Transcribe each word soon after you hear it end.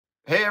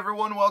Hey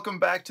everyone, welcome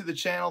back to the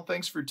channel.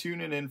 Thanks for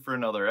tuning in for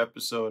another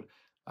episode.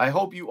 I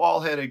hope you all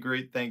had a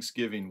great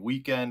Thanksgiving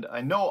weekend. I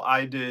know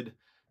I did,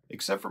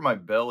 except for my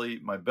belly.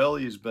 My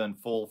belly has been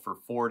full for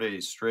 4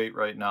 days straight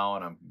right now,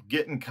 and I'm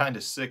getting kind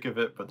of sick of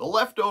it, but the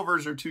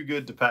leftovers are too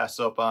good to pass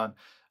up on.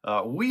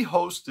 We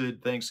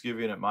hosted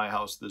Thanksgiving at my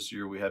house this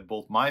year. We had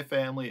both my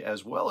family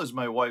as well as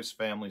my wife's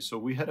family, so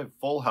we had a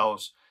full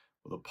house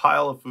with a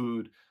pile of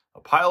food,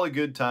 a pile of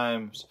good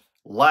times,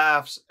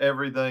 laughs,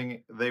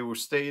 everything. They were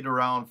stayed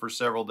around for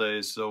several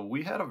days. So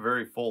we had a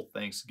very full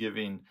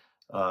Thanksgiving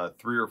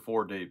 3 or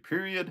 4 day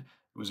period.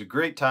 It was a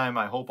great time.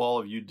 I hope all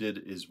of you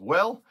did as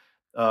well.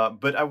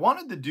 But I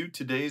wanted to do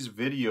today's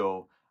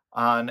video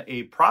on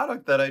a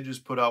product that I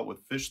just put out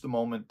with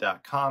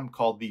fishthemoment.com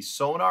called the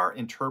Sonar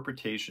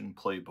Interpretation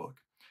Playbook.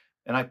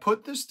 And I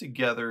put this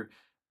together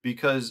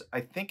because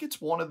I think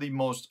it's one of the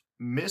most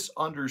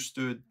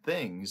misunderstood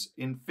things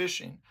in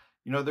fishing.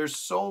 You know, there's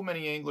so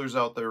many anglers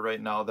out there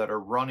right now that are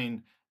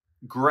running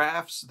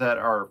graphs that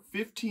are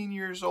 15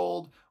 years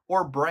old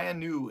or brand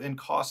new and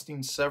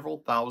costing several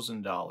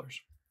 $1,000s.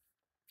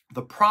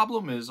 The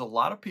problem is a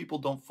lot of people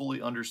don't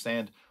fully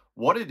understand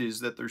what it is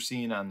that they're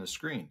seeing on the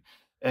screen.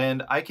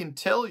 And I can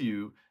tell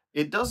you,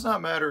 it does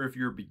not matter if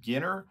you're a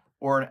beginner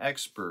or an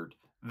expert.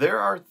 There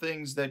are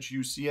things that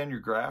you see on your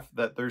graph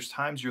that there's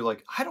times you're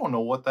like, I don't know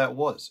what that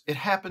was. It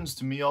happens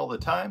to me all the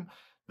time.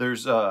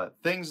 There's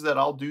things that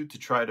I'll do to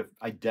try to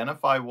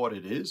identify what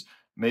it is.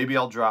 Maybe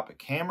I'll drop a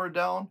camera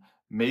down.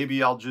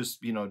 Maybe I'll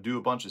just, do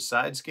a bunch of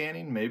side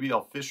scanning. Maybe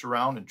I'll fish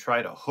around and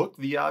try to hook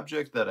the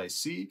object that I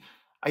see.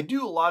 I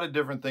do a lot of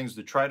different things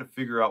to try to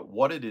figure out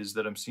what it is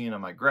that I'm seeing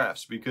on my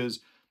graphs,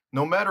 because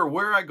no matter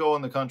where I go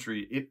in the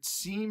country, it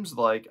seems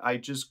like I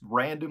just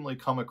randomly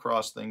come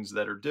across things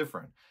that are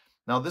different.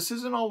 Now, this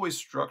isn't always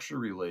structure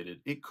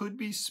related. It could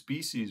be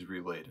species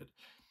related.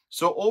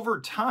 So over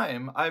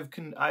time, I've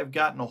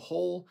gotten a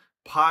whole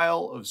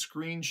pile of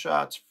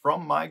screenshots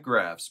from my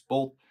graphs,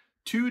 both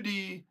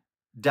 2D,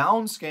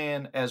 down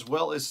scan, as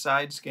well as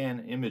side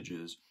scan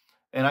images.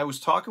 And I was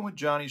talking with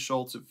Johnny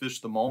Schultz at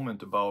Fish the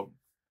Moment about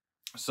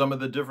some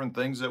of the different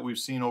things that we've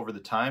seen over the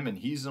time, and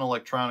he's an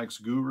electronics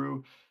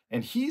guru,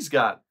 and he's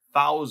got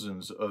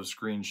thousands of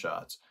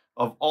screenshots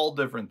of all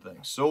different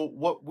things. So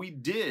what we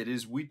did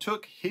is we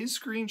took his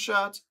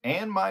screenshots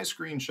and my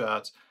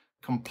screenshots,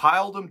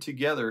 compiled them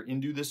together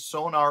into this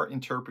Sonar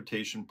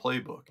Interpretation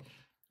Playbook.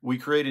 We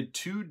created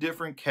 2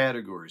 different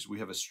categories. We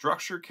have a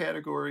structure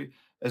category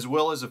as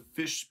well as a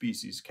fish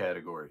species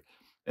category.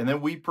 And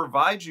then we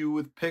provide you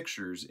with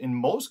pictures, in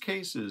most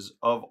cases,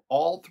 of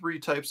all 3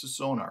 types of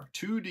sonar.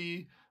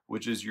 2D,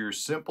 which is your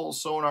simple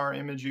sonar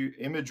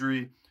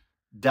imagery,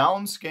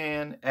 down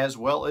scan, as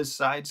well as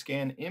side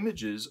scan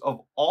images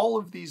of all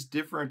of these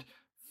different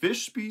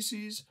fish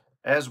species,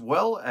 as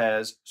well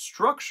as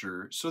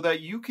structure, so that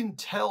you can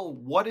tell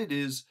what it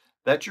is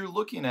that you're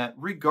looking at,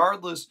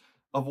 regardless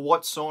of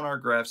what sonar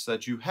graphs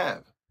that you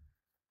have.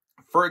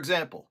 For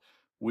example,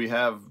 we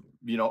have,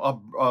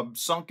 a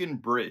sunken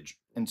bridge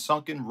and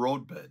sunken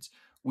road beds.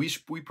 We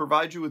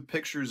provide you with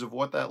pictures of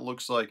what that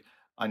looks like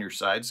on your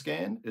side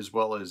scan, as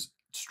well as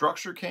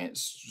structure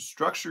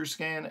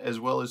scan, as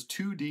well as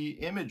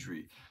 2D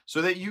imagery,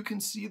 so that you can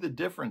see the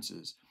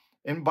differences.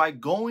 And by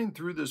going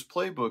through this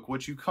playbook,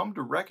 what you come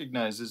to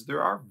recognize is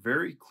there are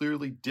very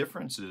clearly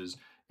differences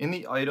in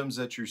the items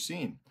that you're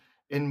seeing.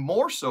 And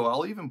more so,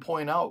 I'll even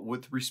point out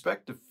with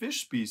respect to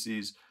fish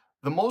species,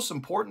 the most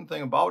important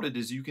thing about it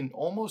is you can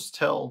almost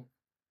tell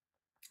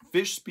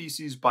fish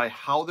species by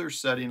how they're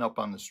setting up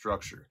on the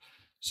structure.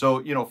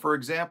 So, for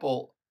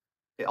example,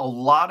 a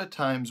lot of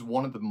times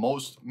one of the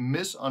most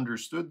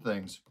misunderstood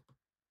things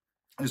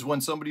is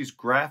when somebody's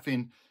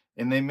graphing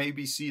and they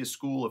maybe see a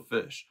school of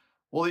fish.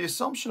 Well, the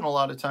assumption a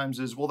lot of times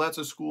is, well, that's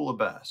a school of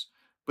bass.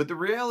 But the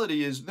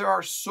reality is there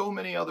are so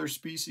many other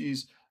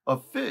species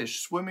of fish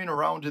swimming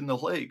around in the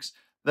lakes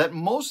that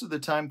most of the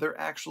time they're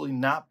actually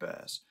not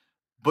bass.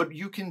 But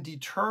you can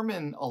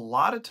determine a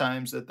lot of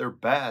times that they're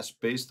bass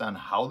based on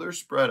how they're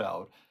spread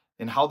out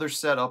and how they're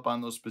set up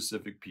on those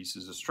specific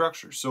pieces of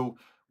structure. So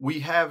we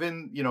have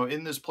in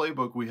this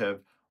playbook, we have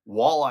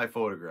walleye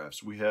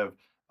photographs, we have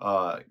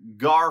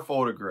gar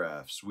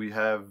photographs, we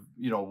have,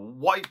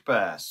 white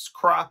bass,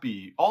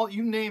 crappie, all,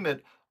 you name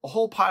it, a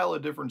whole pile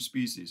of different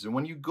species. And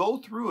when you go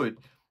through it,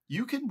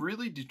 you can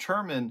really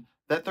determine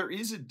that there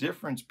is a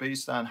difference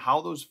based on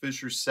how those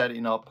fish are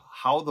setting up,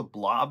 how the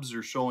blobs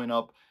are showing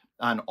up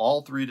on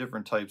all 3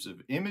 different types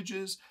of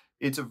images.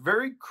 It's a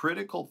very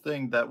critical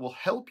thing that will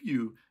help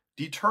you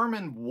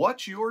determine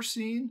what you're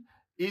seeing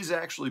is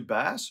actually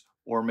bass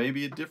or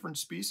maybe a different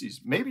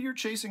species. Maybe you're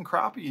chasing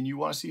crappie and you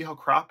want to see how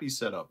crappie's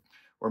set up.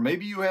 Or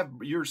maybe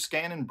you're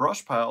scanning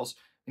brush piles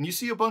and you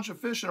see a bunch of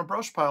fish in a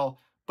brush pile,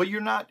 but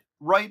you're not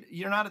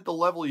at the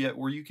level yet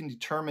where you can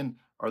determine,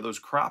 are those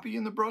crappie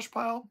in the brush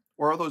pile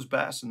or are those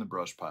bass in the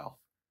brush pile?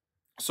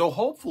 So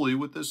hopefully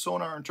with this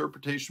Sonar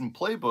Interpretation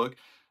Playbook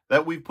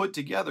that we've put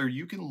together,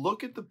 you can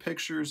look at the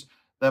pictures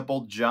that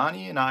both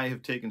Johnny and I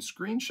have taken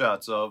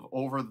screenshots of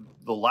over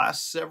the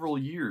last several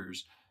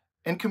years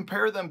and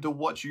compare them to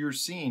what you're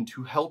seeing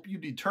to help you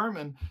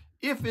determine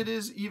if it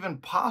is even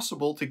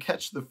possible to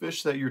catch the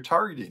fish that you're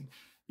targeting.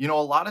 You know,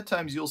 a lot of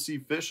times you'll see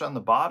fish on the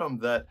bottom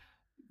that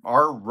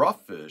are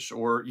rough fish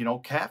or, you know,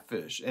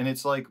 catfish. And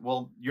it's like,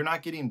 well, you're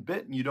not getting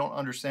bit and you don't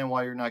understand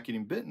why you're not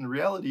getting bitten. The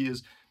reality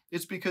is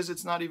it's because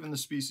it's not even the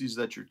species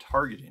that you're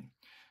targeting.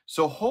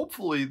 So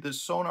hopefully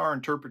this sonar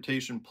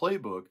interpretation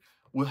playbook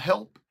will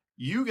help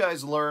you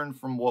guys learn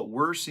from what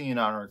we're seeing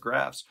on our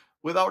graphs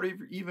without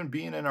even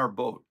being in our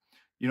boat.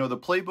 You know, the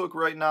playbook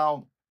right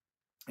now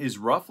is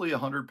roughly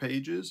 100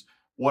 pages.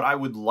 What I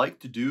would like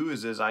to do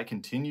is, as I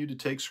continue to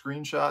take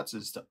screenshots,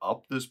 is to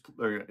up this,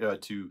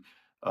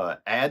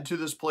 add to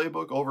this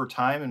playbook over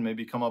time and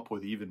maybe come up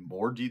with even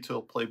more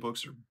detailed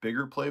playbooks or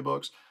bigger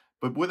playbooks.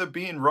 But with it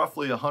being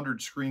roughly 100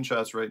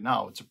 screenshots right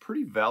now, it's a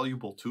pretty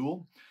valuable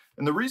tool.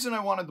 And the reason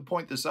I wanted to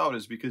point this out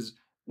is because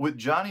with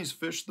Johnny's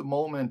Fish the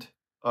Moment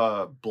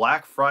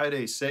Black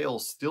Friday sale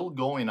still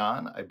going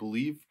on, I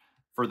believe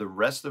for the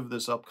rest of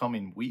this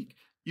upcoming week,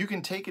 you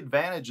can take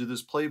advantage of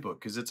this playbook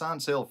because it's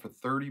on sale for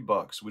 30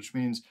 bucks, which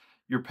means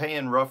you're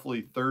paying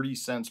roughly 30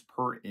 cents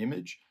per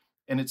image.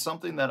 And it's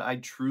something that I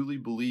truly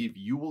believe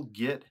you will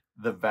get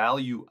the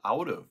value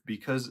out of,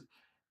 because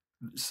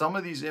some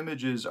of these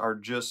images are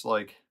just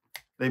like,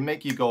 they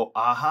make you go,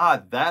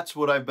 aha, that's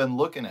what I've been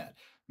looking at.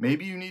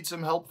 Maybe you need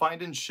some help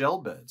finding shell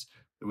beds.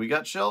 We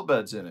got shell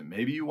beds in it.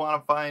 Maybe you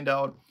want to find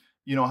out,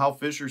 you know, how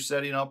fish are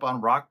setting up on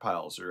rock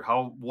piles, or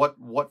how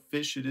what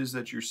fish it is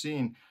that you're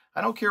seeing. I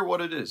don't care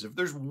what it is. If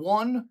there's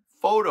one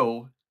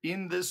photo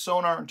in this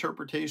sonar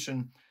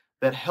interpretation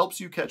that helps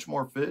you catch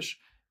more fish,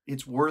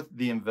 it's worth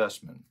the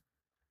investment.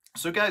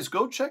 So guys,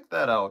 go check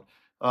that out.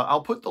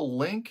 I'll put the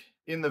link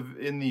in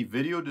the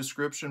video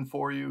description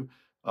for you,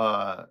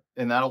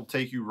 and that'll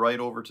take you right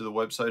over to the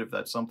website if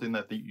that's something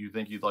that you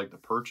think you'd like to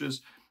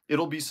purchase.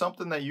 It'll be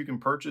something that you can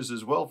purchase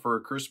as well for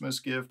a Christmas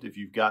gift if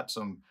you've got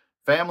some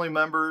family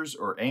members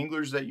or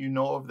anglers that you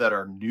know of that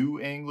are new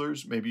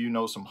anglers. Maybe you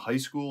know some high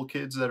school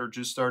kids that are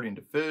just starting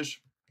to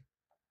fish,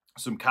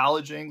 some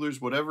college anglers,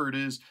 whatever it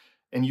is,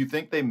 and you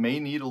think they may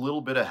need a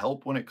little bit of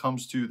help when it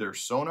comes to their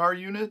sonar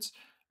units.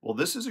 Well,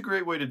 this is a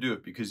great way to do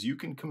it because you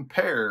can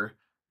compare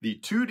the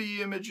 2D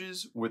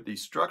images with the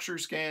structure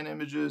scan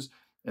images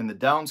and the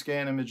down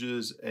scan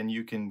images, and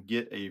you can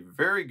get a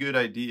very good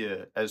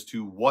idea as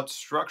to what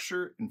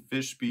structure and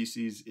fish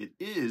species it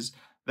is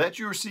that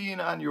you're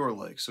seeing on your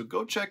lake. So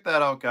go check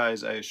that out,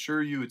 guys. I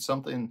assure you it's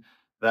something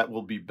that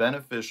will be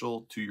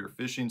beneficial to your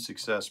fishing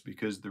success,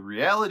 because the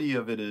reality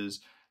of it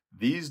is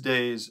these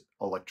days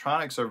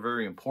electronics are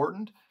very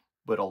important,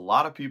 but a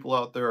lot of people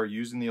out there are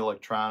using the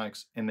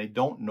electronics and they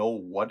don't know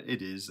what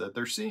it is that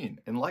they're seeing.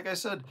 And like I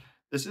said,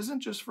 this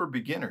isn't just for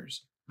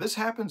beginners. This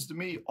happens to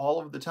me all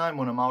of the time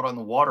when I'm out on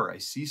the water. I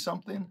see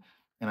something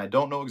and I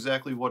don't know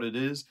exactly what it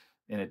is.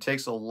 And it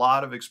takes a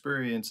lot of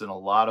experience and a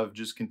lot of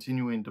just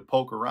continuing to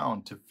poke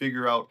around to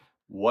figure out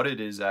what it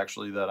is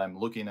actually that I'm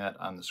looking at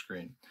on the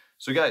screen.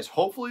 So guys,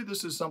 hopefully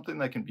this is something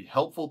that can be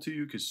helpful to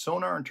you, because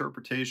sonar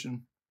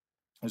interpretation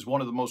is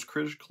one of the most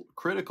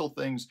critical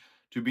things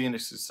to being a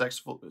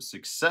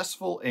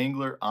successful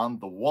angler on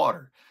the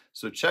water.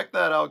 So check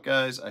that out,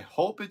 guys. I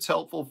hope it's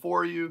helpful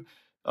for you.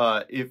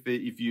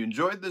 If you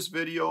enjoyed this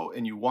video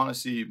and you want to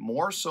see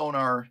more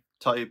sonar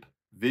type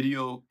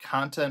video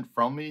content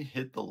from me,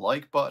 hit the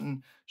like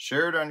button,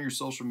 share it on your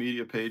social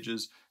media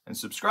pages, and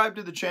subscribe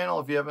to the channel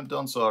if you haven't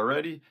done so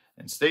already.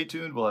 And stay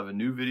tuned, we'll have a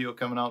new video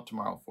coming out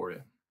tomorrow for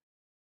you.